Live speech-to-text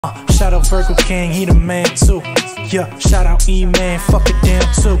Shout out Virgo King, he the man too. Yeah, shout out E-Man, fuck it damn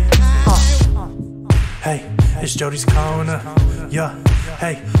too. Hey, it's Jody's corner. Yeah,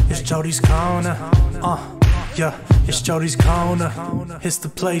 hey, it's Jody's corner. Yeah, it's Jody's corner. It's the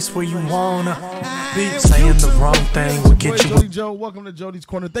place where you wanna be. Saying the wrong thing will get you. Jody Joe, welcome to Jody's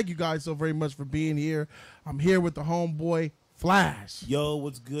Corner. Thank you guys so very much for being here. I'm here with the homeboy Flash. Yo,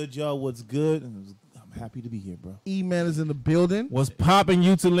 what's good, y'all? What's good? I'm happy to be here, bro. E-Man is in the building. What's popping,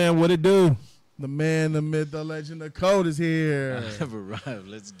 YouTube land? What it do? The man, the myth, the legend, the code is here. I have arrived.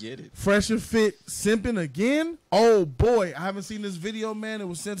 Let's get it. Fresh and fit, simping again. Oh boy, I haven't seen this video, man. It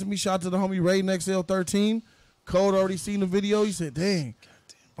was sent to me. Shout out to the homie Ray XL13. Code already seen the video. He said, "Dang,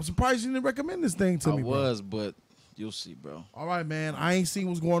 I'm surprised you didn't recommend this thing to me." But you'll see, bro. All right, man. I ain't seen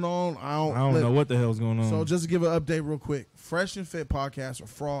what's going on. I don't know what the hell's going on. So just to give an update real quick, Fresh and Fit podcasts are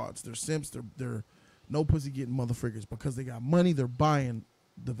frauds. They're simps. They're no pussy getting motherfuckers because they got money. They're buying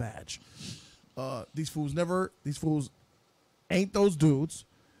the vag. These fools ain't those dudes.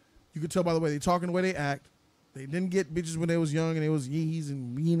 You can tell by the way they talk and the way they act. They didn't get bitches when they was young and they was yees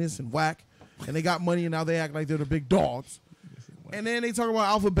and meanness and whack. And they got money and now they act like they're the big dogs. And then they talk about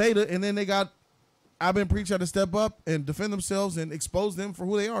alpha beta and then they got I've been preaching to step up and defend themselves and expose them for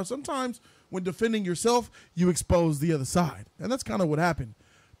who they are. Sometimes when defending yourself, you expose the other side. And that's kind of what happened.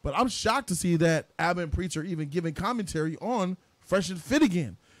 But I'm shocked to see that Abba and Preach are even giving commentary on Fresh and Fit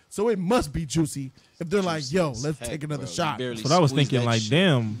again. So it must be juicy if they're like, yo, let's take another shot. That's what I was thinking, like,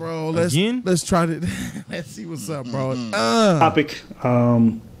 damn. Bro, let's try to let's see what's up, bro. Topic. How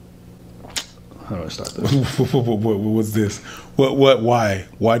do I start this? What's this? What? Why?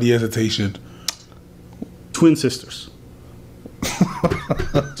 Why the hesitation? Twin sisters.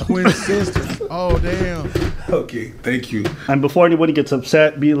 Twin sisters. Oh, damn. Okay, thank you. And before anybody gets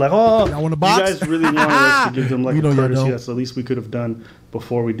upset, be like, oh, y'all want a box? You guys really wanted us to give them like We a know y'all courtesy. don't. That's the least we could have done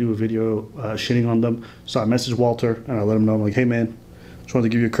before we do a video shitting on them. So I messaged Walter and I let him know, I'm like, hey, man, just wanted to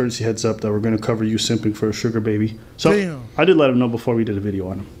give you a courtesy heads up that we're going to cover you simping for a sugar baby. So Damn. I did let him know before we did a video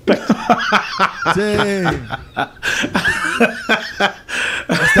on him. Dang.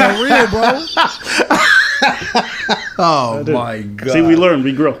 That's not real, bro. Oh my God! See, we learn,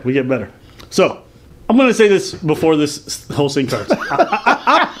 we grow, we get better. So I'm going to say this before this whole thing starts. Too much?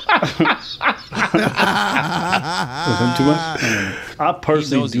 I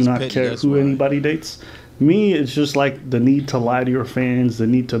personally do not care who anybody dates. Me, it's just like the need to lie to your fans, the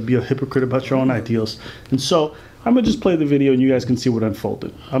need to be a hypocrite about your own ideals. And so I'm going to just play the video and you guys can see what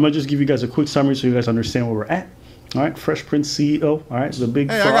unfolded. I'm going to just give you guys a quick summary so you guys understand where we're at. All right, Fresh Prince CEO, all right, the big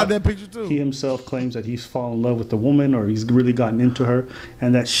fraud. I got that picture too. He himself claims that he's fallen in love with the woman or he's really gotten into her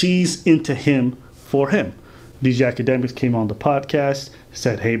and that she's into him for him. DJ Academics came on the podcast,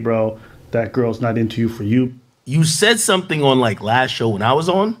 said, hey, bro, that girl's not into you for you. You said something on like last show when I was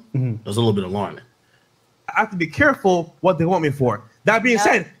on. It was a little bit alarming. I have to be careful what they want me for. That being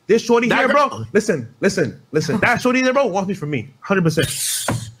said, this shorty here, bro. Listen. That shorty there, bro, wants me for me,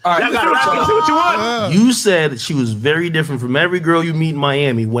 100%. All right, see what you want. You said she was very different from every girl you meet in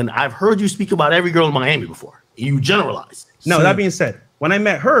Miami. When I've heard you speak about every girl in Miami before, you generalized. No, that being said, when I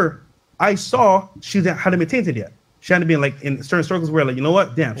met her, I saw she hadn't been tainted yet. She hadn't been like in certain circles where, like, you know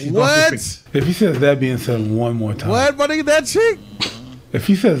what? Damn, she's what? If he says that being said one more time, What, buddy? That chick? if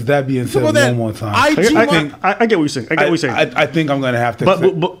he says that being said one more time, I get what you're saying. I think I'm gonna have to.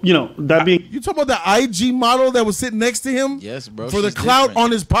 But you know that being. You talking about the IG model that was sitting next to him? Yes, bro. For the clout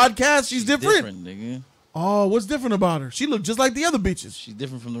on his podcast, she's different. Nigga. Oh, what's different about her? She looked just like the other bitches. She's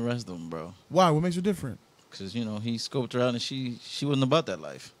different from the rest of them, bro. Why? What makes her different? Because, you know, he scoped her out and she wasn't about that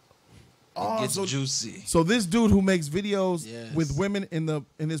life. It gets juicy. So this dude who makes videos with women in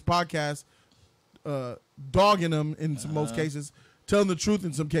his podcast, dogging them in most cases, telling the truth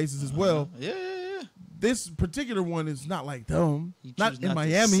in some cases as well. Yeah. This particular one is not like them. Not in not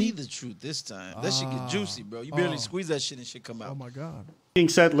Miami. To see the truth this time. That shit get juicy, bro. You barely squeeze that shit and shit come out. Oh my God. Being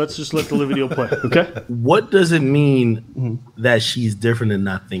said, let's just let the video play, okay? What does it mean that she's different and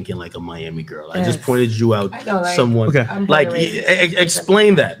not thinking like a Miami girl? I just pointed you out someone. Okay. Like,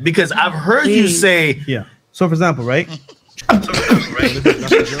 explain that because I've heard you say. Yeah. So, for example, right? This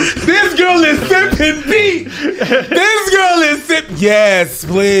girl is sipping B. This girl is sipping. Yes,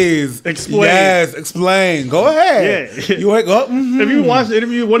 please. Explain. Yes, explain. Go ahead. Yeah. You wake up. If you watch the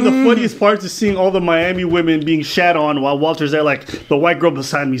interview, one of the funniest parts is seeing all the Miami women being shat on while Walter's there like, the white girl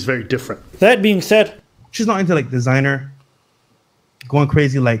beside me is very different. That being said, She's not into like designer, going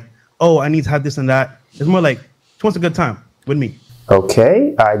crazy like, oh, I need to have this and that. It's more like she wants a good time with me.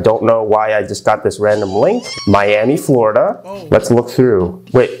 Okay, I don't know why I just got this random link. Miami, Florida. Oh. Let's look through.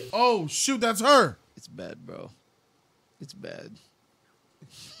 Wait. Oh, shoot, that's her. It's bad, bro. It's bad.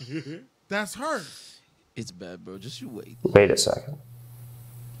 That's her. It's bad, bro. Just you wait. Wait a second.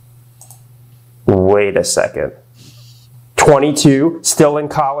 Wait a second. 22, still in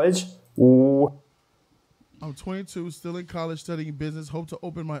college. Ooh. I'm 22, still in college studying business. Hope to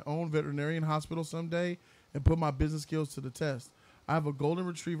open my own veterinarian hospital someday and put my business skills to the test. I have a golden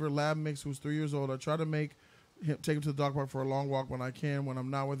retriever lab mix who's 3 years old. I try to take him to the dog park for a long walk when I can. When I'm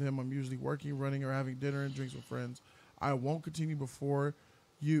not with him, I'm usually working, running, or having dinner and drinks with friends. I won't continue to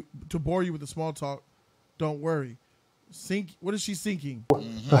bore you with the small talk. Don't worry. What is she sinking?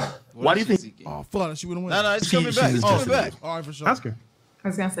 Why do you think? Oh, fuck. She wouldn't win. No, it's coming back. It's coming back. All right, for sure. Ask her. I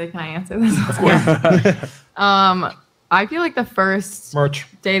was gonna say, can I answer this? Of course. I feel like the first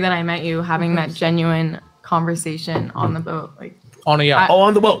day that I met you, having that genuine conversation on the boat, like on a yacht.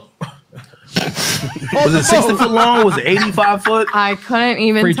 On the boat. Was it 60 foot long? Was it 85 foot? I couldn't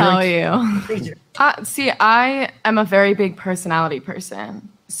even tell you. See, I am a very big personality person.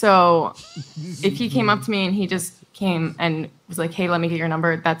 So if he came up to me and he just came and was like, "Hey, let me get your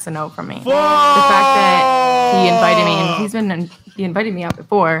number," that's a no from me. The fact that he invited me, and he invited me out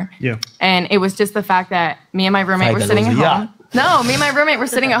before. Yeah. And it was just the fact that me and my roommate were sitting at home. No, me and my roommate were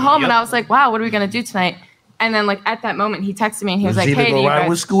sitting at home, and I was like, "Wow, what are we gonna do tonight?" And then, like at that moment, he texted me and he was like, "Hey, do you ride guys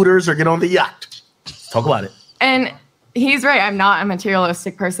with scooters or get on the yacht? Talk about it." And he's right. I'm not a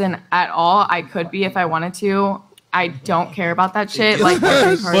materialistic person at all. I could be if I wanted to. I don't care about that shit. Like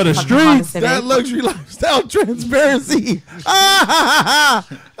for the streets, that luxury lifestyle transparency.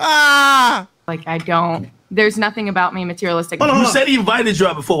 Like I don't. There's nothing about me materialistic. You said he invited you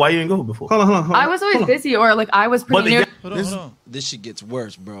out before. Why you didn't go before? Hold on. I was always busy, or like I was pretty new. Hold on. This shit gets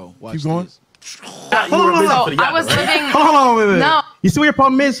worse, bro. Watch Keep going. This. I was living. Hold on, wait. No. You see what your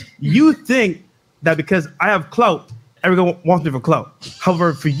problem is? You think that because I have clout, everyone wants me for clout.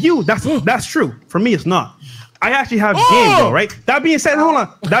 However, for you, that's true. For me, it's not. I actually have game, bro, right? That being said, hold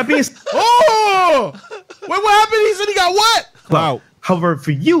on. That being said, Wait, what happened? He said he got what? Clout. However, for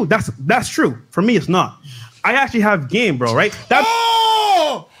you, that's true. For me, it's not. I actually have game, bro, right?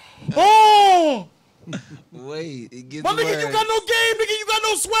 Wait, it gets My nigga, worse. you got no game, nigga. You got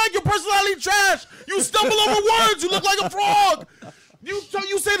no swag. Your personality trash. You stumble over words. You look like a frog. You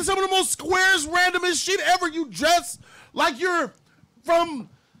say some of the most squares, randomest shit ever. You dress like you're from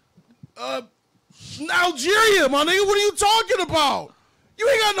Algeria, my nigga. What are you talking about? You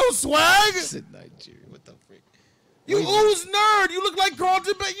ain't got no swag. Nigeria. What the frick? You ooze nerd. You look like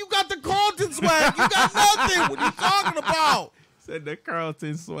Carlton, but you got the Carlton swag. You got nothing. What are you talking about? Said the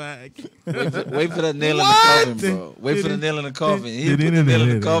Carlton swag. Wait for that nail in the coffin, bro. Wait for the nail in the coffin. He didn't put the nail in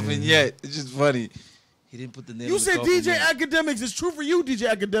the coffin yet. It's just funny. He didn't put the nail in the coffin. You said DJ Academics. It's true for you, DJ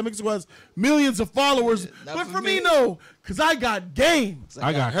Academics, who has millions of followers. But for me, no, because I got game.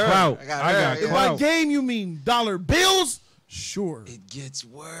 I got clout. If by game you mean dollar bills, sure. It gets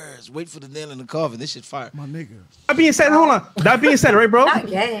worse. Wait for the nail in the coffin. This shit fire. My nigga. that being said, hold on. That being said, right, bro? Not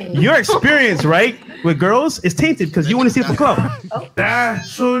gay. Your experience, right, with girls is tainted because you want to see it for clout.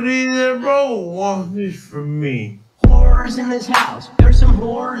 That's what either bro wants this from me. Whores in this house. There's some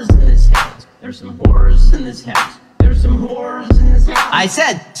whores in this house. There's some whores in this house. There's some whores in this house. I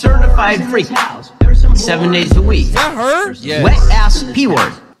said certified freak. 7 days a week. Is that her? Yes. Wet ass P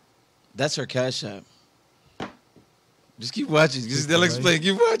word. That's her Cash App. Just keep watching. Just they'll explain.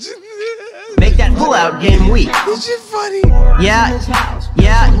 Keep watching. Make that pull out game weak. This shit funny. Yeah.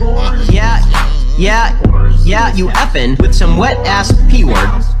 You effing with some wet ass P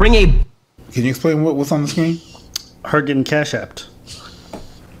word. Bring a. Can you explain what's on the screen? Her getting cash apped.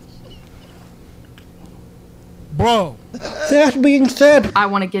 Bro. That being said, I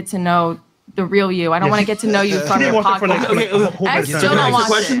want to get to know the real you. I don't want to get to know you from your podcast. I still don't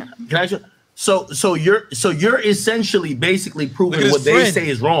watch it. Can I ask you? So you're essentially basically proving what they say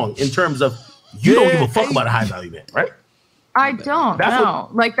is wrong in terms of you don't give a fuck about a high value man, right? I don't.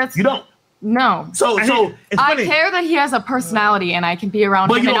 You don't. No. So I care that he has a personality and I can be around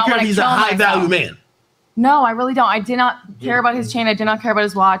him. But you don't care if he's a high value man. No, I really don't. I did not care about his chain. I did not care about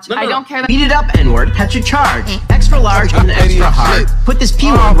his watch. I don't care that. Beat it up, N-word. Catch a charge. Extra large and extra hard. Put this P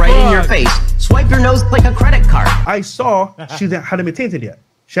word right in your face. Swipe your nose like a credit card. I saw she hadn't been tainted yet.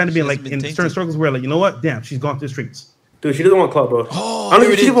 She hadn't been like in certain circles where like, you know what? Damn, she's gone to the streets. Dude, she doesn't want clout, bro. Oh, I don't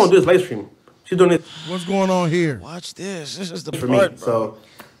think she's gonna do this live stream. She's doing it. What's going on here? Watch this. This is the for part, me. So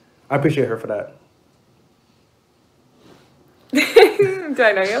I appreciate her for that. Do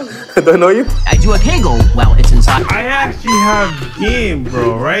I know you? Do I know you? I do a kegel while it's inside. I actually have game,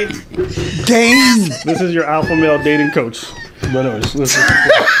 bro, right? Game! This is your alpha male dating coach. But anyways, listen.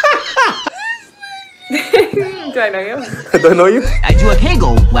 Do I know you? Do I know you? I do a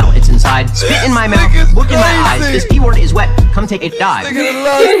kegel while it's inside. Spit in my mouth, look in my eyes. This P word is wet. come take a dive. Nigga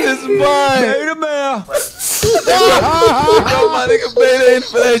lost his mind. Wait a minute. My nigga paid in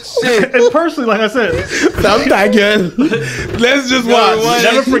for that shit. And personally, like I said, sometimes let's just watch.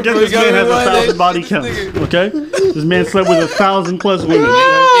 Never forget this man has 1,000 body counts. Okay, this man slept with 1,000 plus women.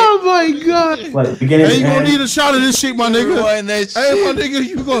 Oh my god! Like beginning. Hey, you gonna need a shot of this shit, my nigga. That hey, my nigga,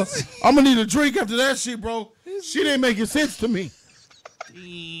 I'm gonna need a drink after that shit, bro. Shit ain't making sense to me.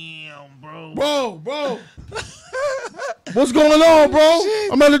 Damn, bro. Bro. What's going on, bro?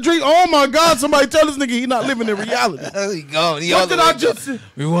 I'm at a drink. Oh my god, somebody tell this nigga he not living in reality. He gone. What did I just say?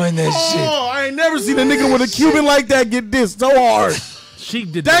 Rewind that shit. I ain't never seen a nigga with a Cuban like that get dissed so hard. She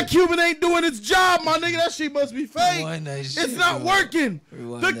did that. Cuban ain't doing its job, my nigga. That shit must be fake. Rewind that shit, it's not working.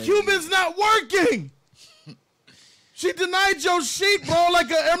 The Cuban's not working. She denied your shit, bro, like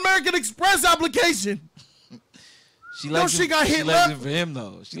an American Express application. She likes she got hit she left. likes it for him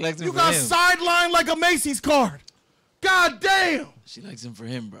though. She likes him you for got him. sidelined like a Macy's card. God damn. She likes him for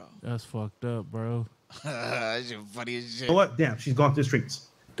him, bro. That's fucked up, bro. That shit funny as shit. You know what? Damn, she's gone to the streets.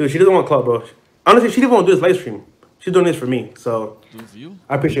 Dude, she doesn't want club, bro. Honestly, she didn't want to do this live stream. She's doing this for me, so Do it for you.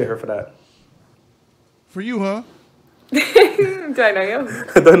 I appreciate her for that. For you, huh? Do I know you?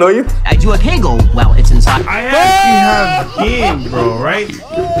 Do I know you? I do a Kegel while it's inside. I actually have game, bro, right?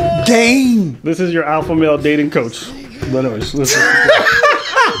 Game. This is your alpha male dating coach. But anyways, listen.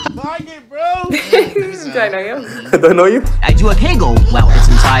 Like it, bro. Do I know you? Do I know you? I do a Kegel while it's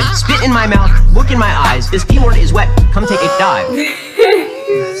inside. Spit in my mouth, look in my eyes. This P-word is wet. Come take a dive. Wait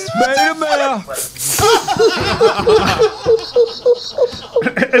a minute.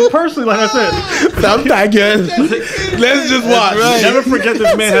 And personally, like I said, sometimes let's just watch. Right. Never forget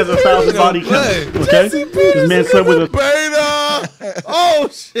this man has 1,000 body counts. Okay, this man slept with a Beta. Oh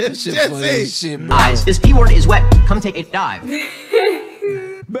shit, Jesse. Shit, bro. Eyes. This P-word is wet. Come take a dive.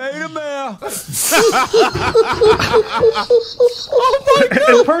 Wait a minute.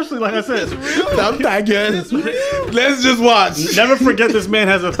 And personally, like I said, sometimes let's just watch. Never forget this man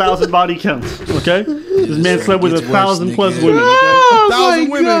has 1,000 body counts. Okay, this man slept with 1,000 plus women. Okay? 1,000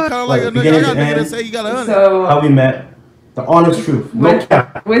 women, kind of like a nigga. I got a nigga that end. say you got 100. So How we met. The honest truth. No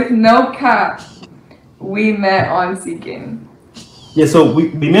cap. with no cap, we met on Seeking. Yeah, so we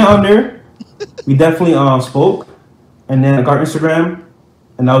met on there. We definitely spoke. And then I got Instagram.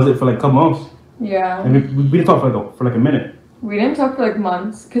 And that was it for like a couple months. Yeah. And we didn't talk for like a minute. We didn't talk for like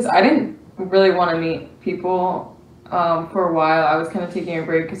months because I didn't really want to meet people for a while. I was kind of taking a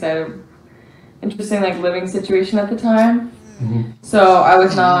break because I had an interesting like living situation at the time. Mm-hmm. So I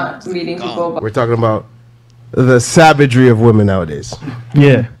was not meeting people. We're talking about the savagery of women nowadays.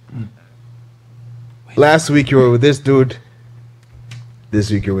 Yeah. Last week you were with this dude. This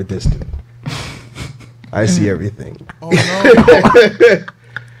week you're with this dude. I see everything. Oh no.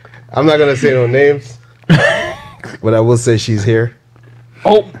 I'm not gonna say no names, but I will say she's here.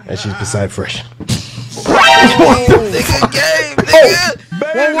 Oh, and she's beside fresh. Nigga, game,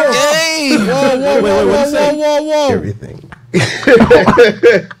 nigga. Whoa. Everything.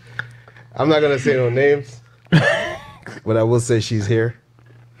 I'm not gonna say no names, but I will say she's here.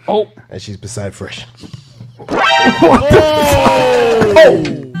 Oh, and she's beside fresh. Beta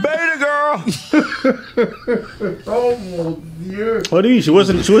girl. Oh dear. What is she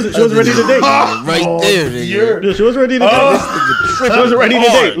wasn't ready to date. Right there, nigga. Yeah, she was ready to date. She wasn't ready to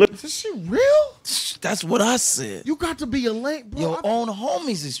date. Look. Is she real? That's what I said. You got to be a late, bro. Your own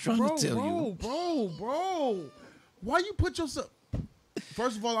homies is trying to tell you. Bro. Why you put yourself...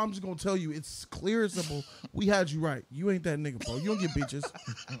 First of all, I'm just going to tell you, it's clear and simple. We had you right. You ain't that nigga, bro. You don't get bitches.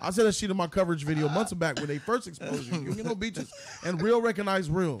 I said that shit in my coverage video months back when they first exposed you. You don't get no bitches. And real recognize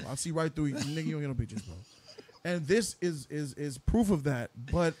real. I see right through you. Nigga, you don't get no bitches, bro. And this is proof of that.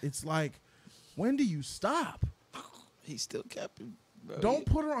 But it's like, when do you stop? He's still capping. Bro. Don't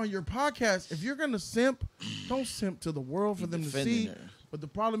put her on your podcast. If you're gonna simp, don't simp to the world for them to see. Her. But the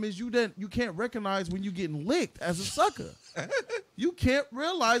problem is you can't recognize when you're getting licked as a sucker. You can't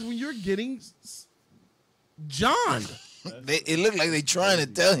realize when you're getting John'd. It looked like they trying to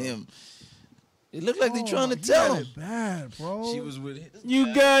tell him. It looked like they trying to tell him. Bad, bro. She was with him.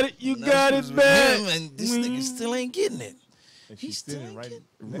 You got it. You got it bad. And this nigga still ain't getting it. He's still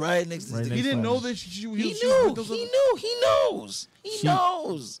right next to He didn't know that He knows. He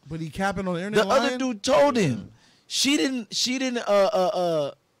knows. But he capping on the internet. The other dude told him she didn't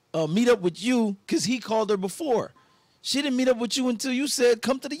meet up with you because he called her before. She didn't meet up with you until you said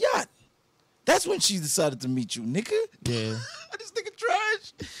come to the yacht. That's when she decided to meet you, nigga. Yeah. This nigga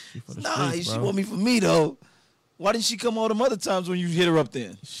trash. Nah, she want me for me though. Why didn't she come all them other times when you hit her up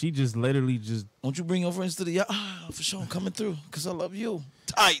then? She just literally just... Don't you bring your friends to the yacht? Ah, for sure, I'm coming through because I love you.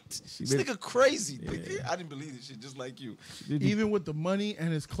 right. This nigga crazy. Nigga. I didn't believe this shit just like you. Even with the money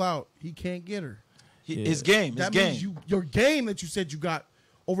and his clout, he can't get her. His game. That means your game that you said you got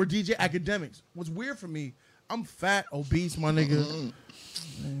over DJ Academics. What's weird for me, I'm fat, obese, my nigga.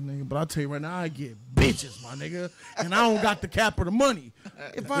 Man, nigga. But I'll tell you right now, I get bitches, my nigga. And I don't got the cap or the money.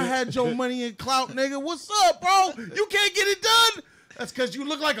 If I had your money and clout, nigga, what's up, bro? You can't get it done? That's because you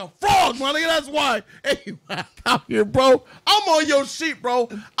look like a frog, my nigga. That's why. Hey, you out here, bro. I'm on your shit, bro.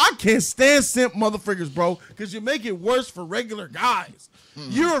 I can't stand simp motherfuckers, bro, because you make it worse for regular guys.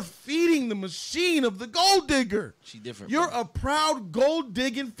 You're feeding the machine of the gold digger. She different. You're a proud gold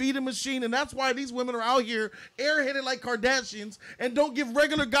digging feeding machine, and that's why these women are out here airheaded like Kardashians and don't give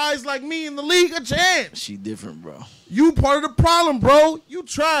regular guys like me in the league a chance. She different, bro. You part of the problem, bro. You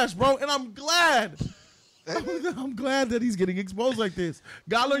trash, bro, and I'm glad. I'm glad that he's getting exposed like this.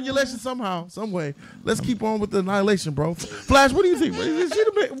 Gotta learn your lesson somehow, some way. Let's keep on with the annihilation, bro. Flash, what do you think?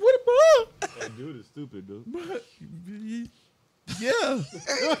 That dude is stupid, dude. Yeah.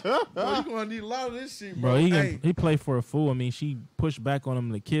 Bro, you gonna need a lot of this shit, bro. He played for a fool. I mean, she pushed back on him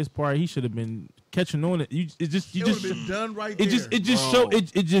in the kiss part. He should have been catching on it. It just been done right there. It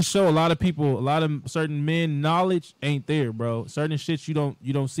just show a lot of people, a lot of certain men knowledge ain't there, bro. Certain shit you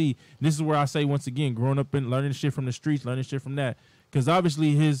don't see. And this is where I say once again, growing up and learning shit from the streets, learning shit from that, because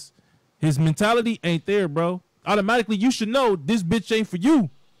obviously his mentality ain't there, bro. Automatically you should know this bitch ain't for you.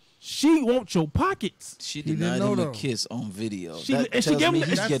 She wants your pockets. She denied him a kiss on video. She gave him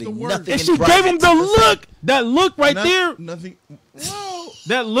the look. That look right there. Nothing. Well,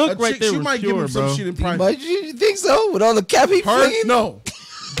 that look right there. She was might pure, give him some bro. shit in private. You think so? With all the cap he flinging? No.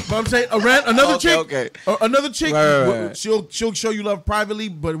 But I'm saying another chick. Okay. Another chick. Right. She'll show you love privately,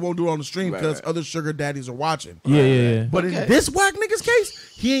 but won't do it on the stream because other sugar daddies are watching. Yeah. But in this whack nigga's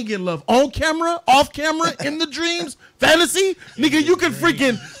case, he ain't getting love on camera, off camera, in the dreams, fantasy. Nigga, you can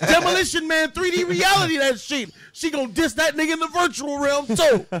freaking Demolition Man 3D reality that shit. She gonna diss that nigga in the virtual realm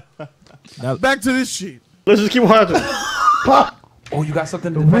too. Back to this shit. Let's just keep watching. Oh, you got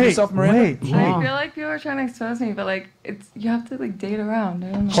something to defend yourself, Miranda? I feel like people are trying to expose me, but like you have to like date around.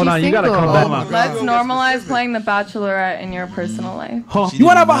 I don't know. Hold on, you gotta calm down. Let's normalize playing the Bachelorette in your personal life. You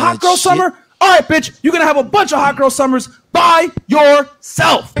wanna have a hot girl summer? All right, bitch. You're gonna have a bunch of hot girl summers by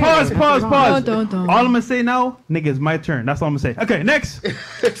yourself. Pause. Don't. All I'm gonna say now, nigga, it's my turn. That's all I'm gonna say. Okay, next.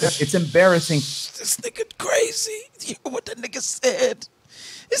 It's embarrassing. This nigga crazy. You hear what the nigga said?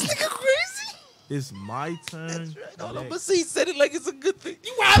 This nigga crazy. It's my turn. That's right. Hold on, but see, he said it like it's a good thing.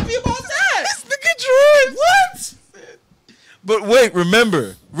 You happy about that? This nigga George. What? But wait,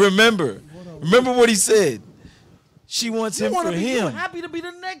 remember what he said. She wants him for him. You happy to be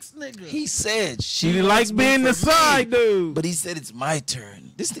the next nigga. He said she likes being the side dude. But he said it's my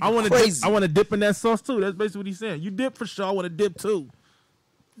turn. This nigga I want crazy. I want to dip in that sauce too. That's basically what he's saying. You dip for sure. I want to dip too.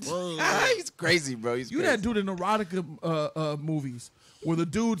 He's crazy, bro. He's crazy. that dude in erotica movies where the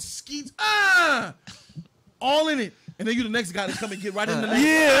dude skeets all in it, and then you the next guy to come and get right in the next.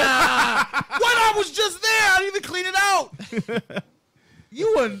 Yeah. What? I was just there. I didn't even clean it out.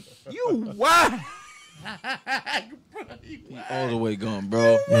 You whack. All the way gone,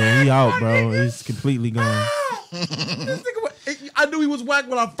 bro. Yeah, he out, bro. He's completely gone. I knew he was whack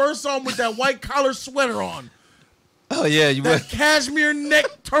when I first saw him with that white collar sweater on. Oh yeah, you that cashmere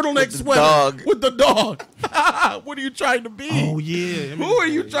turtleneck sweater with the dog. What are you trying to be? Oh yeah. Who are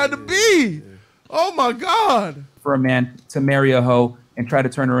you trying to be? Oh my God. For a man to marry a hoe and try to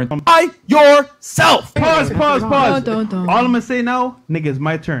turn her into by yourself. Pause. Don't. All I'm gonna say now, nigga, it's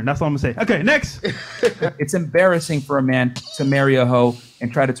my turn. That's all I'm gonna say. Okay, next. It's embarrassing for a man to marry a hoe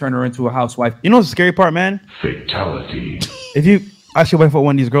and try to turn her into a housewife. You know what's the scary part, man? Fatality. If you ask your wife for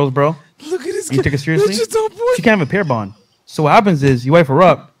one of these girls, bro, look at this. You take her seriously. She can't have a pair bond. So what happens is you wife her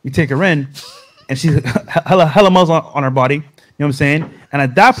up, you take her in, and she's hella muscle on her body. You know what I'm saying? And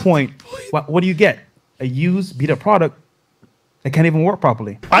at that point, what do you get? A used, beat up product that can't even work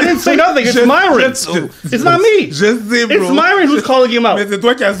properly. I didn't say nothing. It's Myron. It's not me. It's Myron who's calling him out. C'est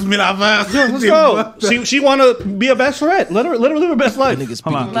toi qui as soumis l'avance. Let's go. She want to be a bachelorette. Let her live her best life. Let's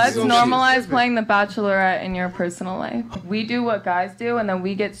normalize playing the Bachelorette in your personal life. We do what guys do, and then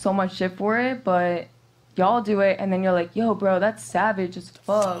we get so much shit for it, but y'all do it, and then you're like, yo, bro, that's savage as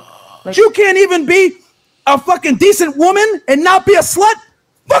fuck. Like, you can't even be a fucking decent woman and not be a slut?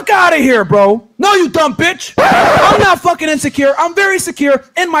 Fuck out of here, bro. No, you dumb bitch. I'm not fucking insecure. I'm very secure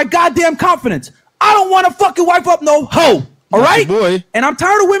in my goddamn confidence. I don't want to fucking wife up no hoe. All right? Boy. And I'm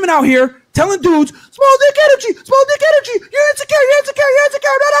tired of women out here telling dudes, small dick energy. You're insecure.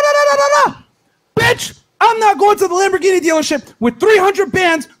 Bitch, I'm not going to the Lamborghini dealership with 300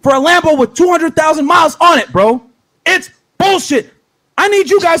 bands for a Lambo with 200,000 miles on it, bro. It's bullshit. I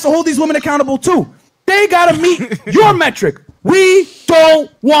need you guys to hold these women accountable too. They gotta meet your metric. We don't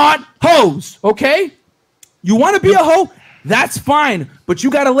want hoes, okay? You want to be a hoe? That's fine, but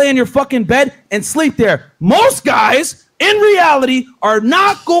you gotta lay in your fucking bed and sleep there. Most guys, in reality, are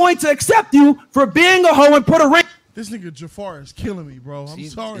not going to accept you for being a hoe and put a ring. This nigga Jafar is killing me, bro. I'm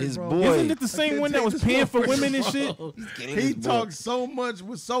sorry, bro. Boy. Isn't it the same one that was paying for women and shit? He talks so much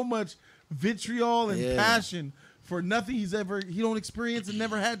with so much vitriol and passion for nothing he don't experience and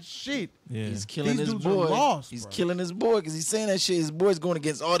never had shit. Yeah. He's killing his boy. Lost, he's killing his boy because he's saying that shit. His boy's going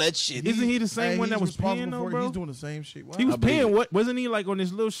against all that shit. Isn't he the same one that was paying though, bro? He's doing the same shit. Wow. He was paying what? Wasn't he like on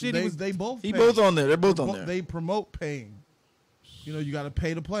this little shit? They both. He both on there. They're both on there. They promote paying. You know, you got to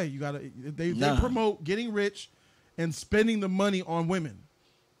pay to play. You got to. They promote getting rich and spending the money on women.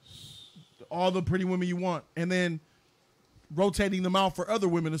 All the pretty women you want, and then rotating them out for other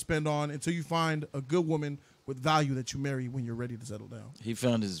women to spend on until you find a good woman with value that you marry when you're ready to settle down. He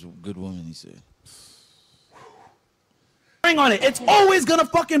found his good woman, he said. Ring on it. It's always gonna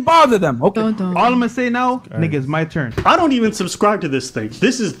fucking bother them. Okay. All I'm gonna say now, nigga, it's my turn. I don't even subscribe to this thing.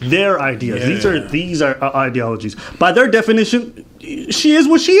 This is their ideas. These are ideologies. By their definition, she is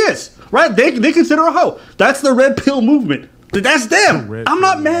what she is, right? They consider her a hoe. That's the red pill movement. That's them. I'm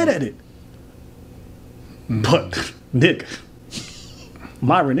not mad at it. But Nick,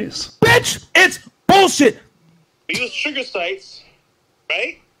 Myron is. Bitch, it's bullshit. We use sugar sites,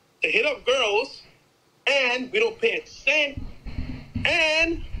 right, to hit up girls, and we don't pay a cent,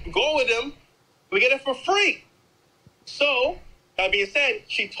 and we go with them, we get it for free. So, that being said,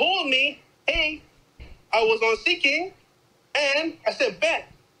 she told me, hey, I was on Seeking, and I said, bet.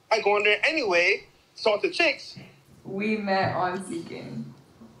 I go on there anyway, talk to chicks. We met on Seeking.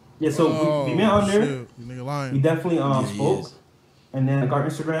 Yeah, so we met on there. Shit. You nigga lying. We definitely spoke. And then I got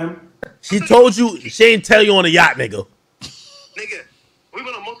Instagram. She told you, she ain't tell you on the yacht, nigga. Nigga, we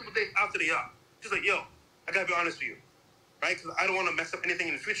went on multiple dates after the yacht. She's like, yo, I gotta be honest with you, right? Because I don't want to mess up anything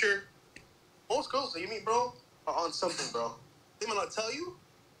in the future. Most girls that you meet, bro, are on something, bro. They might not tell you.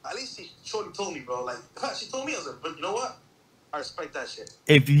 At least she shortly told me, bro. Like, she told me, I was like, but you know what? I respect that shit.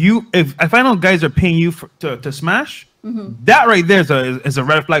 If I find out guys are paying you to smash, that right there is a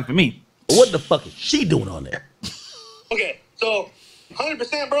red flag for me. What the fuck is she doing on there? Okay, so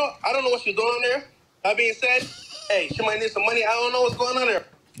 100%, bro. I don't know what she's doing on there. That being said, hey, she might need some money. I don't know what's going on there.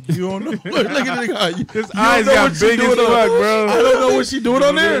 You don't know. Look at the guy. His eyes got big as fuck, bro. I don't know what she doing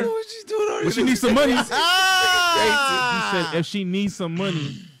on there. What she's doing on there? But she needs some money. He said if she needs some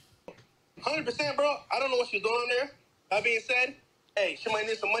money. 100%, bro. I don't know what she's doing on there. That being said, hey, she might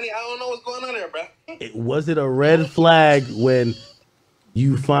need some money. I don't know what's going on there, bro. Was it a red flag when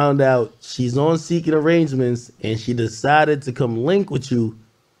you found out she's on Seeking Arrangements and she decided to come link with you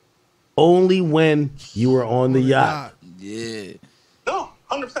only when you were on the yacht? Yeah. No,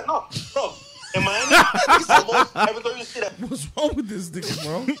 100% no. Bro, in Miami, it's the most ever thought you see that. What's wrong with this nigga,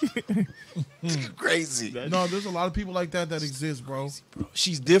 bro? Crazy. No, there's a lot of people like that exist, bro.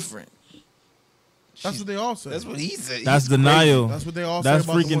 She's different. That's what they all say. That's what he said. That's denial. That's what they all That's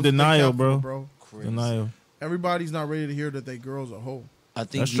say. That's freaking denial, bro. Crazy. Denial. Everybody's not ready to hear that they girls are whole. I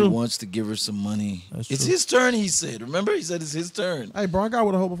think he wants to give her some money. It's his turn, he said. Remember? He said it's his turn. Hey, bro, I got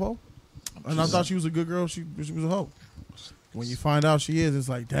with a hoe before. And I thought she was a good girl. She was a hoe. When you find out she is, it's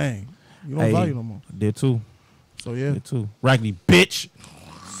like, dang, you don't value no more. Did too. So, yeah. Did too. Raggedy bitch.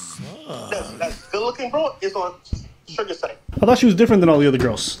 That's good looking, bro. It's on sugar site. I thought she was different than all the other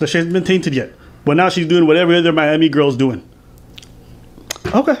girls. That she hasn't been tainted yet. But now she's doing whatever other Miami girl's doing.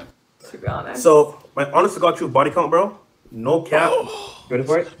 Okay. To be honest. So, my honest to God truth body count, bro. No cap. You ready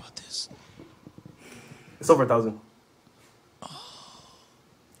for it? It's over 1,000.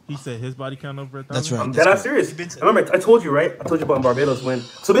 He said his body count over 1,000. That's right. I'm dead ass serious. Remember, I told you, right? I told you about in Barbados when.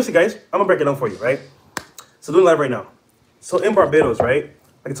 So basically, guys, I'm gonna break it down for you, right? So doing live right now. So in Barbados, right?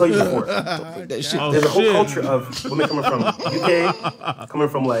 I can tell you before. There's a whole culture of women coming from UK, coming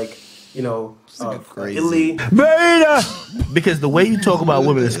from like, you know, Italy. Because the way you talk about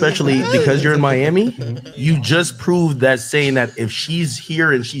women, especially because you're in Miami, you just proved that saying that if she's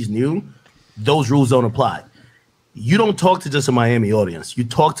here and she's new, those rules don't apply. You don't talk to just a Miami audience. You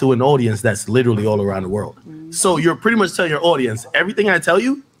talk to an audience that's literally all around the world. So you're pretty much telling your audience, everything I tell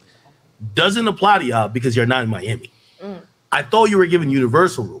you doesn't apply to y'all because you're not in Miami. I thought you were giving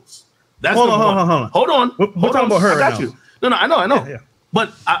universal rules. That's Hold on. Hold on. We're talking about her I got right you. No, I know. Yeah.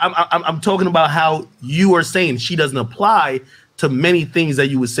 But I'm talking about how you are saying she doesn't apply to many things that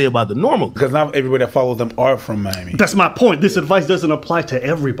you would say about the normal. Because not everybody that follows them are from Miami. That's my point. This advice doesn't apply to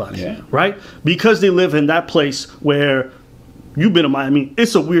everybody, right? Because they live in that place where you've been in Miami,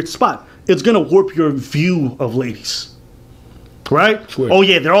 it's a weird spot. It's going to warp your view of ladies. right? Oh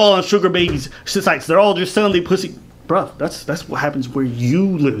yeah, they're all on sugar babies sites. They're all just selling their pussy. Bruh, that's what happens where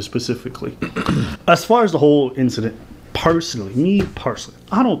you live specifically. As far as the whole incident, me personally,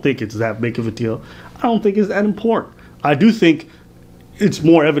 I don't think it's that big of a deal. I don't think it's that important. I do think it's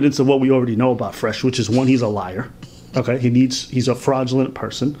more evidence of what we already know about Fresh, which is one, he's a liar. Okay, he's a fraudulent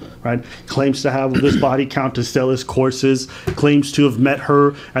person, right? Claims to have this body count to sell his courses, claims to have met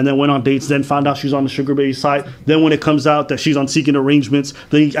her, and then went on dates, then found out she's on the sugar baby site. Then when it comes out that she's on Seeking Arrangements,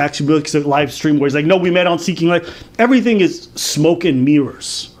 then he actually makes a live stream where he's like, no, we met on Seeking. Like, everything is smoke and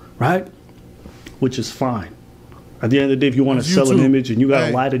mirrors, right? Which is fine. At the end of the day, if you want to sell an image and you got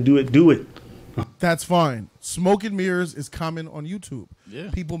to lie to do it, do it. That's fine. Smoke and mirrors is common on YouTube.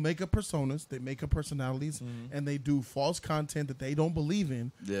 Yeah. People make up personas, they make up personalities, and they do false content that they don't believe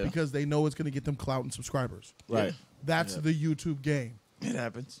in because they know it's going to get them clout and subscribers. Right. That's the YouTube game. It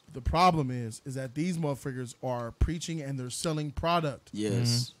happens. The problem is that these motherfuckers are preaching and they're selling product.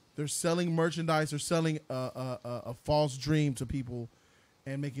 Yes. They're selling merchandise. They're selling a false dream to people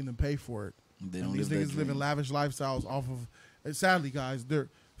and making them pay for it. And these niggas living lavish lifestyles off of. And sadly, guys, they're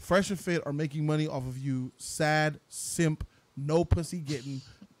Fresh and Fit are making money off of you. Sad, simp, no pussy getting,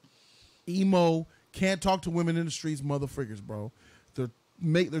 emo, can't talk to women in the streets, motherfuckers, bro.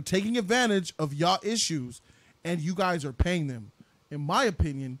 They're taking advantage of y'all issues, and you guys are paying them. In my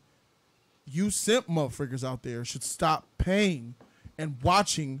opinion, you simp motherfuckers out there should stop paying and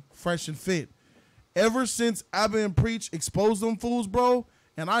watching Fresh and Fit. Ever since Abba and Preach exposed them fools, bro,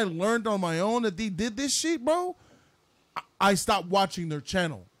 and I learned on my own that they did this shit, bro, I stopped watching their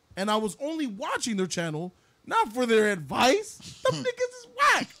channel. And I was only watching their channel not for their advice. Them niggas is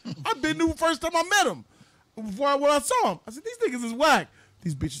whack. I've been new first time I met them. When I saw them, I said, these niggas is whack.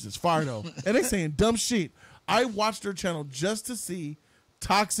 These bitches is fire, though. And they saying dumb shit. I watched their channel just to see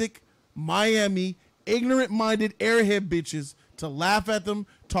toxic, Miami, ignorant-minded airhead bitches to laugh at them,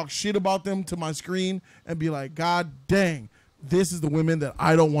 talk shit about them to my screen, and be like, God dang, this is the women that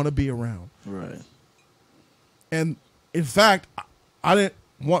I don't want to be around. Right. And in fact, I didn't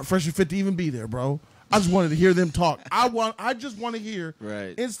want Fresh and Fit to even be there, bro. I just wanted to hear them talk. I just want to hear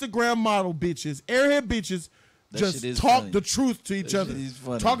Instagram model bitches, airhead bitches, just talk the truth to each other.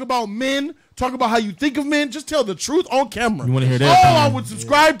 Talk about men. Talk about how you think of men. Just tell the truth on camera. You want to hear that? Oh, I would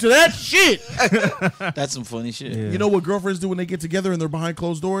subscribe to that shit. That's some funny shit. You know what girlfriends do when they get together and they're behind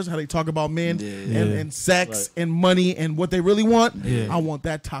closed doors? How they talk about men and sex and money and what they really want? I want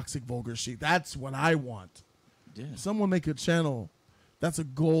that toxic, vulgar shit. That's what I want. Someone make a channel. That's a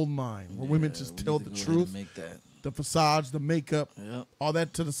gold mine where women just tell the truth. The facades, the makeup, all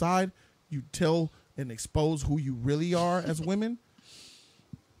that to the side. You tell and expose who you really are as women.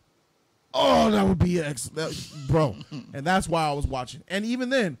 Oh, that would be excellent, bro. And that's why I was watching. And even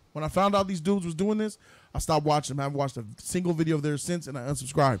then, when I found out these dudes was doing this, I stopped watching them. I haven't watched a single video of theirs since, and I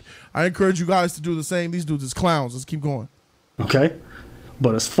unsubscribed. I encourage you guys to do the same. These dudes is clowns. Let's keep going. Okay,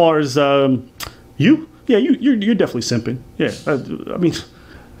 but as far as you're definitely simping. Yeah, I mean,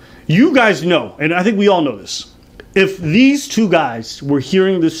 you guys know, and I think we all know this. If these two guys were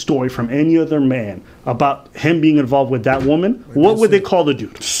hearing this story from any other man about him being involved with that woman, what would they call the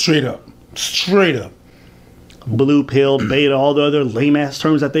dude? Straight up. Blue pill, beta, all the other lame ass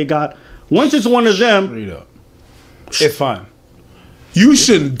terms that they got. Once it's one of them, straight up. It's fine. You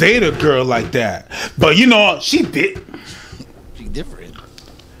shouldn't date a girl like that. But you know, she did. She different.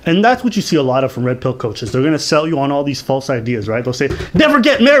 And that's what you see a lot of from red pill coaches. They're going to sell you on all these false ideas, right? They'll say, never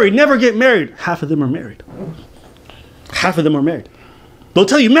get married, never get married. Half of them are married. Half of them are married. They'll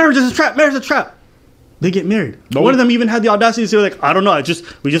tell you marriage is a trap, marriage is a trap. They get married. No. One of them even had the audacity to say, like, I don't know,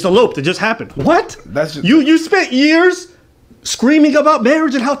 we just eloped, it just happened. What? That's just you spent years screaming about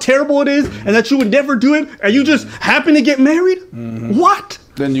marriage and how terrible it is and that you would never do it, and you just happen to get married? What?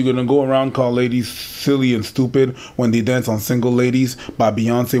 Then you're gonna go around call ladies silly and stupid when they dance on Single Ladies by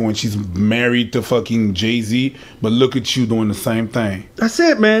Beyonce when she's married to fucking Jay-Z, but look at you doing the same thing. That's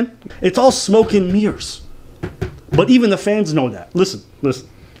it, man. It's all smoke and mirrors. But even the fans know that. Listen. There's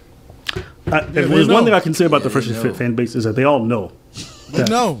one thing I can say about the Fresh and Fit fan base is that they all know.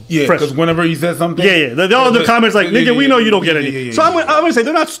 No. Yeah, because whenever he says something... Yeah. They all in the comments like, nigga, we know you don't get any. So I'm going to say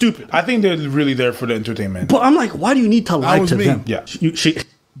they're not stupid. I think they're really there for the entertainment. But I'm like, why do you need to lie to them? Yeah.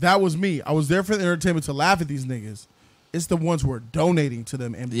 That was me. I was there for the entertainment to laugh at these niggas. It's the ones who are donating to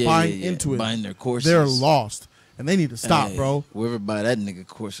them and buying into it. Buying their courses. They're lost. And they need to stop, bro. Whoever buy that nigga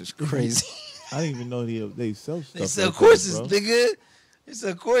course is crazy. I didn't even know they sell stuff. They sell like courses, that, bro. nigga. They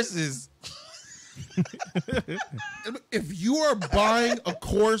sell courses. If you are buying a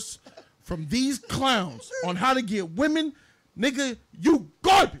course from these clowns on how to get women, nigga, you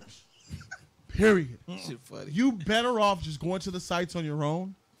garbage. Period. Shit funny. You better off just going to the sites on your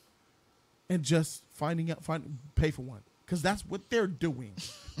own and just pay for one. Because that's what they're doing.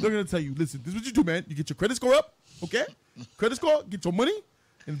 They're going to tell you, listen, this is what you do, man. You get your credit score up, okay? Credit score, get your money,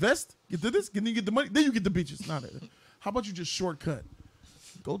 invest, get to this, then you get the money, then you get the beaches. Not it. How about you just shortcut?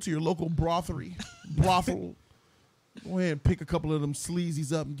 Go to your local brothel. Go ahead and pick a couple of them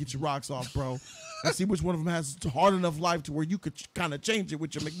sleazies up and get your rocks off, bro. And see which one of them has a hard enough life to where you could kind of change it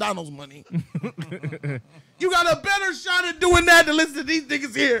with your McDonald's money. You got a better shot at doing that than listen to these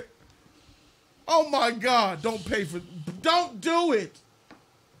niggas here. Oh, my God. Don't do it.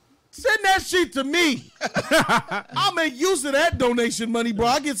 Send that shit to me. I'll make use of that donation money, bro.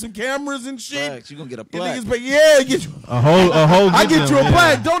 I get some cameras and shit. Flags. You gonna get a plaque? Yeah, get you a whole. I get you a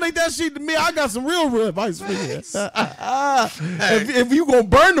plaque. Donate that shit to me. I got some real advice for you. If you gonna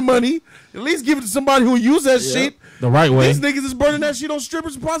burn the money, at least give it to somebody who use that shit the right way. These niggas is burning that shit on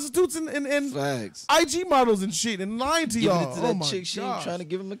strippers and prostitutes and Flags. IG models and shit and lying to y'all. Giving it to that chick, she ain't trying to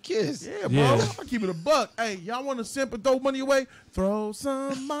give him a kiss. Yeah, bro. I keep it a buck. Hey, y'all want to simp and throw money away? Throw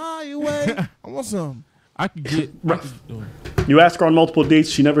some my way. I want some. I can get. You ask her on multiple dates,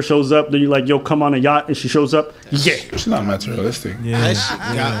 she never shows up. Then you're like, yo, come on a yacht, and she shows up. Yeah. She's not materialistic. Yeah. That shit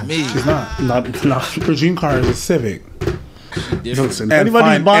got me. She's not. Her dream car is a Civic. Listen, and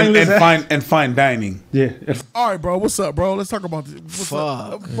anybody's buying this and fine dining. Yeah. All right, bro. What's up, bro? Let's talk about this. What's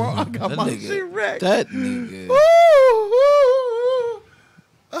Fuck. up, bro? I got That my nigga, shit wrecked. That nigga.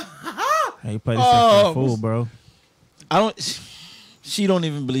 Hey, you play this like a fool, bro. She don't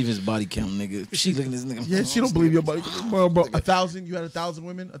even believe his body count, nigga. She looking at this nigga. Yeah, she don't believe your body, bro. 1,000. You had 1,000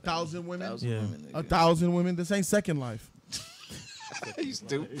 women. 1,000 women. 1,000 women. This ain't Second Life. You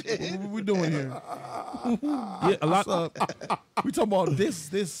stupid. What we doing here? Yeah, a lot. We talking about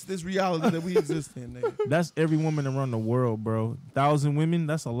this reality that we exist in, nigga. That's every woman around the world, bro. 1,000 women.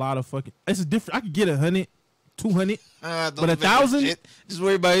 That's a lot of fucking. It's a different. I could get 100, 200, but 1,000. Just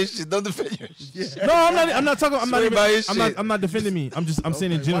worry about his shit. Don't defend your shit. Yeah. No, I'm not talking. I'm not defending me. I'm Okay,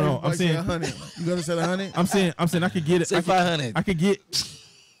 saying in general. why I'm saying 100. You gonna say 100? I'm saying I could get it. Say 500. I could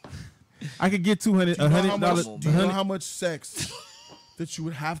get 200. Do you know $100. Do you know how much sex that you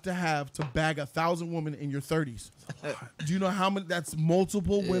would have to bag 1,000 women in your 30s? Do you know how many? That's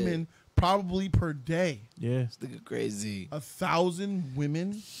multiple women probably per day. Yeah, This nigga crazy. 1,000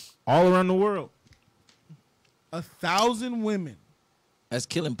 women, all around the world. 1,000 women. That's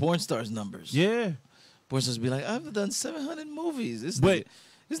killing porn stars' numbers. Yeah, Porn stars be like, I've done 700 movies. This but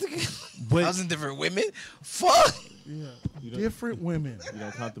 1,000 different women. Fuck. Yeah, different women. You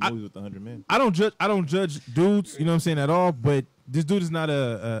don't count the movies with 100 men. I don't judge dudes. You know what I'm saying at all. But this dude is not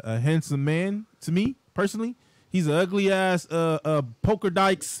a handsome man to me personally. He's an ugly ass poker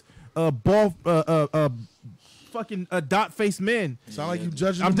dykes ball fucking dot faced man. Sound like you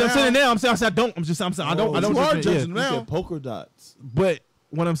judging. I'm just saying now. I'm saying I don't. I'm saying I don't. You are judging He now. said polka dots. But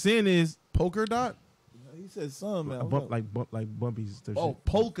what I'm saying is Polka dot. He said some, man. like bumpies. Oh,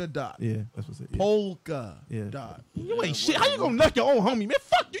 polka dot. Yeah, that's what's it. Yeah. Polka Yeah. dot. You ain't shit. How you gonna knock your own homie, man?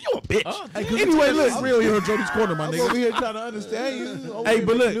 Fuck you. You a bitch. Hey, anyway, look, I'm real here in Jody's corner, my I'm nigga. over here trying to understand you. Hey,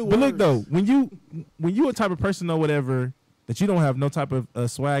 but look though, when you a type of person or whatever that you don't have no type of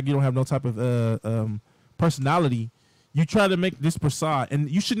swag, you don't have no type of personality, you try to make this facade,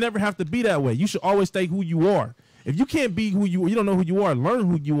 and you should never have to be that way. You should always stay who you are. If you can't be who you don't know who you are, learn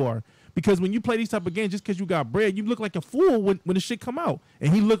who you are. Because when you play these type of games, just because you got bread, you look like a fool when the shit come out.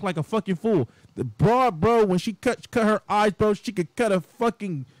 And he looked like a fucking fool. The broad, bro, when she cut her eyes, bro, she could cut a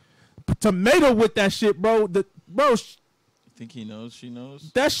fucking tomato with that shit, bro. Think he knows? She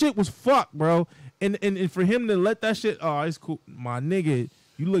knows? That shit was fucked, bro. And for him to let that shit, oh, it's cool. My nigga,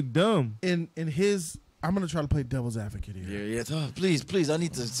 you look dumb. In his, I'm going to try to play devil's advocate here. Yeah. Oh, please. I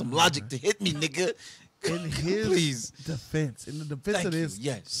need some logic to hit me, nigga. In his defense, in the defense of this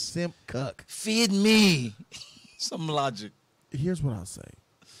simp cuck. Feed me some logic. Here's what I'll say.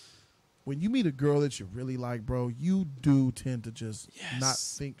 When you meet a girl that you really like, bro, you do tend to just not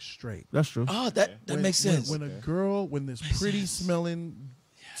think straight. That's true. Oh, that makes sense. When a girl, when this pretty smelling,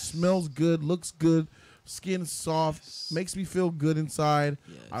 smells good, looks good, skin soft, makes me feel good inside,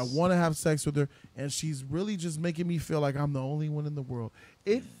 I want to have sex with her, and she's really just making me feel like I'm the only one in the world.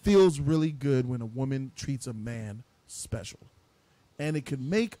 It feels really good when a woman treats a man special. And it can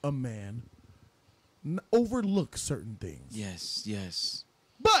make a man overlook certain things. Yes.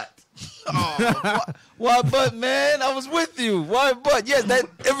 But why but, man? I was with you. Why but? Yes, that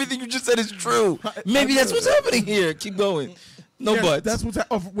everything you just said is true. Maybe that's what's happening here. Keep going. No buts. That's what's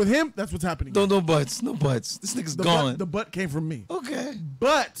with him. That's what's happening. No buts. No buts. This nigga's gone. The butt came from me. Okay.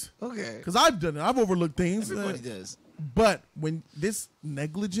 But okay, because I've done it. I've overlooked things. Everybody does. But when this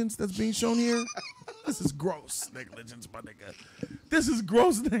negligence that's being shown here, this is gross negligence, my nigga. This is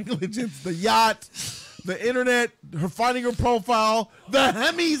gross negligence. The yacht, the internet, her finding her profile, the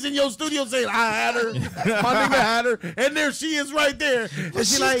Hemis in your studio saying, I had her, my nigga had her, and there she is right there. And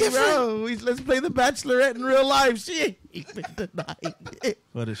she's like, bro, let's play the Bachelorette in real life. She ain't even denying it.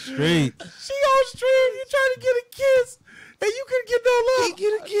 For the street. She on street. You trying to get a kiss, and you couldn't get no love. He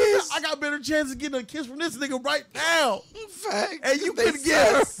get a kiss. I got better chances of getting a kiss from this nigga right now. Fact. And you couldn't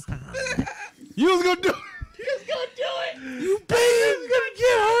get her. You was gonna do it. You was gonna do it. You paying. You gonna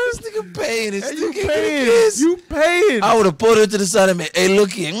get her. This nigga paying. This Hey, nigga you getting a paying. kiss. You paying. I would have pulled her to the side and made, hey,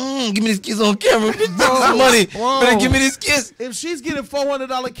 look here. Give me this kiss on camera. Bitch, take some money. Better give me this kiss. If she's getting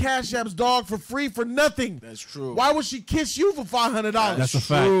 $400 cash apps, dog, for free for nothing, that's true. Why would she kiss you for $500? That's a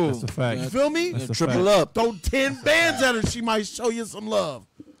fact. That's a fact. You feel me? That's a Triple fact. up. Throw 10 bands at her. She might show you some love.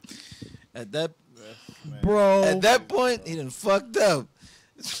 At that, bro. At that point, he done fucked up.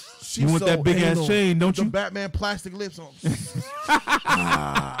 She's You want that big ass anal chain, don't with you? The Batman plastic lips on.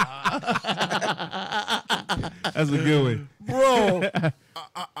 That's a good one. Bro,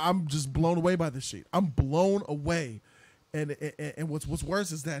 I'm just blown away by this shit. I'm blown away. And what's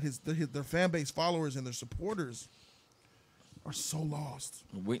worse is that their fan base followers and their supporters are so lost.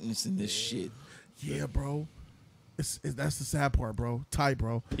 Witnessing this shit. Yeah, bro. That's the sad part, bro. Tight,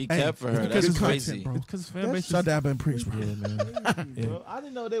 bro. He kept for her. That's crazy. Bro. It's because fan base. Shut up and preach, bro. Yeah, man. Yeah. Bro, I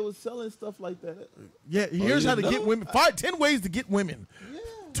didn't know they was selling stuff like that. Yeah, here's how to get women. 10 ways to get women.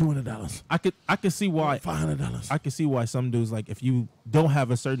 $200. I could see why. $500. I could see why some dudes, like, if you don't have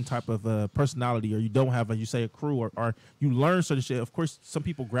a certain type of personality, or you don't have a crew, or you learn certain shit. Of course, some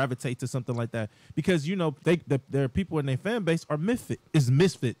people gravitate to something like that because their people in their fan base are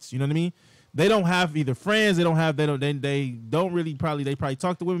misfits. You know what I mean? They don't have either friends. They probably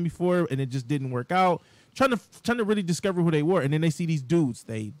talked to women before and it just didn't work out. Trying to really discover who they were, and then they see these dudes.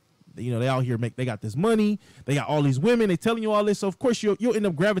 They out here they got this money. They got all these women. They telling you all this. So of course you'll end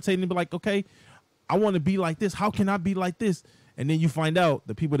up gravitating and be like, okay, I want to be like this. How can I be like this? And then you find out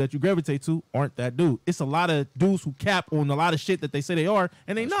the people that you gravitate to aren't that dude. It's a lot of dudes who cap on a lot of shit that they say they are,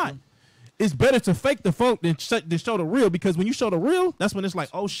 and they not. It's better to fake the funk than show the real, because when you show the real, that's when it's like,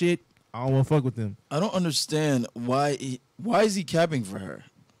 oh shit, I don't want to fuck with them. I don't understand why is he capping for her?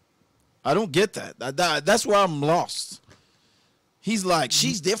 I don't get that. That's where I'm lost. He's like,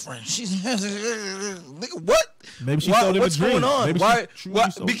 she's different. She's nigga, what? Maybe she sold him what's a dream. going on? Maybe Why?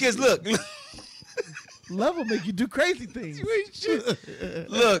 Because look, Love will make you do crazy things.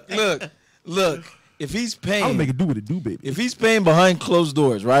 look. If he's paying, I'll make it do what it do, baby. If he's paying behind closed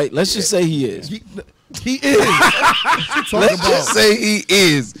doors, right? Let's just say he is. He is. Let's just say he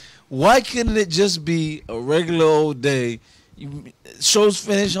is. Why couldn't it just be a regular old day? Shows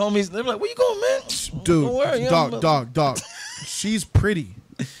finished, homies. They're like, where you going, man? Dude, Don't worry, dog. She's pretty.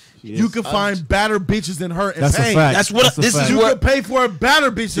 You can find badder bitches than her and That's pay. a fact. That's what That's a fact. You can pay for a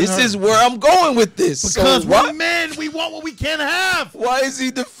badder bitch than her. This is where I'm going with this. Because so we're men, we want what we can't have. Why is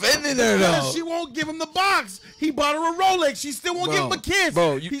he defending her though? Because she won't give him the box. He bought her a Rolex. She still won't give him a kiss.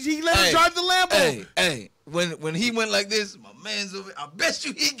 Bro, he let her drive the Lambo. Hey, when he went like this, my man's over. I bet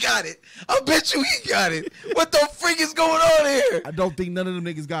you he got it. What the freak is going on here? I don't think none of them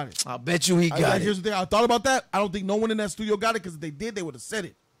niggas got it. I bet you he got it. Here's the thing. I thought about that. I don't think no one in that studio got it, because if they did, they would have said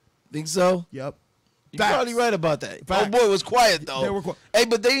it. Think so? Yep. You're probably right about that. Facts. Oh boy was quiet though. They were quiet. Hey,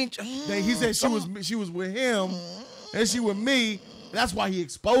 but they ain't. He said she was with him, and she with me. That's why he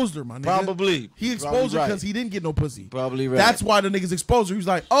exposed her, my nigga. Probably. He exposed her Probably because he didn't get no pussy. Probably right. That's why the niggas exposed her. He was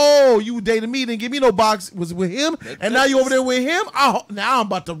like, oh, you dated me, didn't give me no box. Was with him, and now you over there with him? Now I'm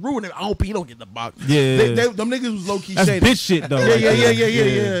about to ruin it. I hope he don't get the box. Yeah. Them niggas was low-key That's shady. bitch shit, though.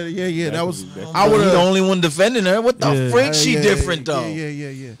 Yeah. That was, I would He the have. only one defending her. What the freak? She different though.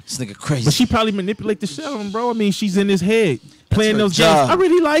 Yeah. This nigga crazy. But she probably manipulate the shit out of him, bro. I mean, she's in his head. Playing her those job. games. I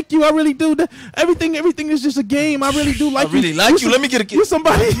really like you. I really do. Everything is just a game. I really do like you. I really like you. Let me get a kiss. You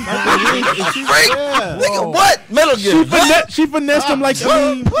somebody. Nigga, what? Metal Gear. She finessed him like,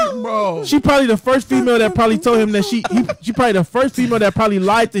 bro. She probably the first female that probably told him that she probably the first female that probably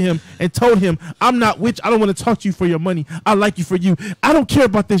lied to him and told him, I'm not with you. I don't want to talk to you for your money. I like you for you. I don't care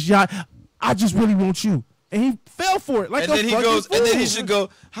about this yacht. I just really want you. And he fell for it. Like And then he goes, and then he should go,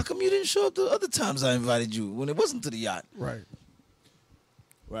 how come you didn't show up the other times I invited you when it wasn't to the yacht? Right.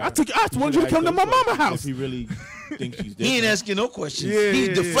 I wanted you to come to my mama's house. If he really thinks she's different. He ain't asking no questions. Yeah, He's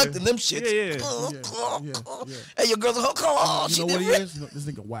yeah, deflecting them shits. Hey, your girl's a oh, You she know what he different. is? No, this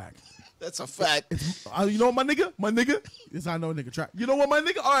nigga whack. That's a fact. You know what, my nigga? This I know nigga track. You know what, my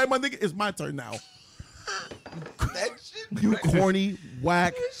nigga? All right, my nigga, it's my turn now. That shit. You corny,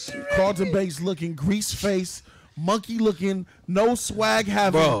 whack, Carlton Banks looking, grease face, monkey looking, no swag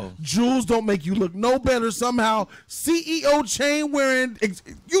having. Bro. Jewels don't make you look no better somehow. CEO chain wearing.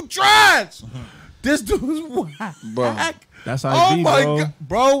 You trash. This dude's whack. Bro. That's how it be, bro. God,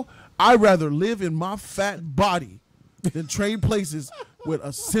 bro. I'd rather live in my fat body than trade places with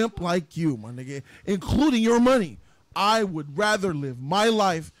a simp like you, my nigga, including your money. I would rather live my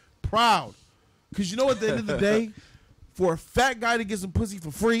life proud. Because you know, at the end of the day, for a fat guy to get some pussy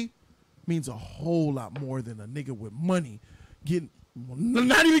for free means a whole lot more than a nigga with money getting,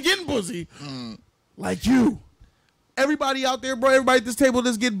 not even getting pussy like you. Everybody out there, bro, everybody at this table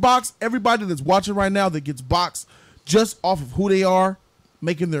that's getting boxed, everybody that's watching right now that gets boxed just off of who they are,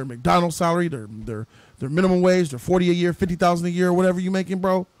 making their McDonald's salary, their minimum wage, their 40 a year, 50,000 a year, or whatever you making,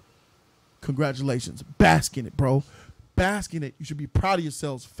 bro. Congratulations. Bask in it, bro. Bask in it. You should be proud of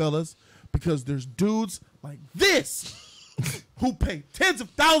yourselves, fellas, because there's dudes like this who pay tens of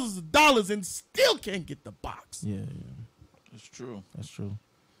thousands of dollars and still can't get the box. Yeah. That's true. That's true.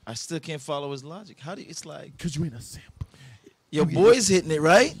 I still can't follow his logic. How do you, it's like, because you ain't a simp. Your boy's hitting it,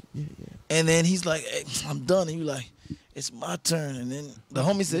 right? Yeah. And then he's like, hey, I'm done. And you like, it's my turn. And then the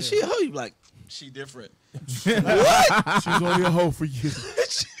homie says, she a hoe. You like, she different. What? She's only a hoe for you.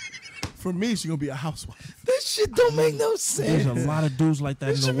 For me, she's gonna be a housewife. That shit don't make no sense. There's a lot of dudes like that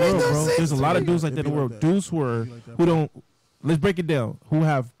in the world, bro. There's a lot of dudes like that in the world. Dudes who don't. Let's break it down. Who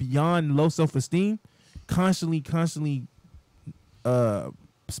have beyond low self-esteem, constantly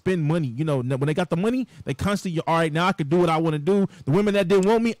spend money. You know, when they got the money, they constantly, all right, now I can do what I want to do. The women that didn't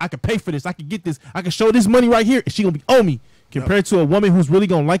want me, I can pay for this. I can get this. I can show this money right here, and she gonna be on me. Compared to a woman who's really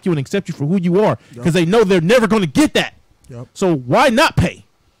gonna like you and accept you for who you are, because they know they're never gonna get that. So why not pay?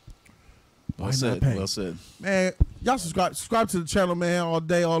 Well said. Well said. Man, y'all subscribe to the channel, man, all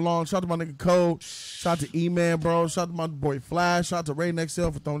day, all long. Shout out to my nigga Code. Shout out to E-Man, bro. Shout out to my boy Flash. Shout out to Ray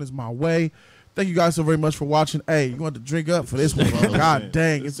NXL for throwing this my way. Thank you guys so very much for watching. Hey, you want to drink up for this one, bro? God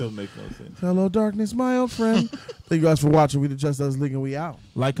dang. It still makes no sense. Hello, darkness, my old friend. Thank you guys for watching. We the Just Us League and we out.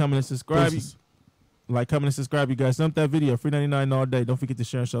 Like, comment, and subscribe. Like, comment, and subscribe, you guys. Stump that video. Free 99 all day. Don't forget to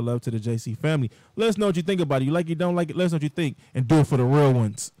share and show love to the JC family. Let us know what you think about it. You like it, don't like it. Let us know what you think. And do it for the real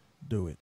ones. Do it.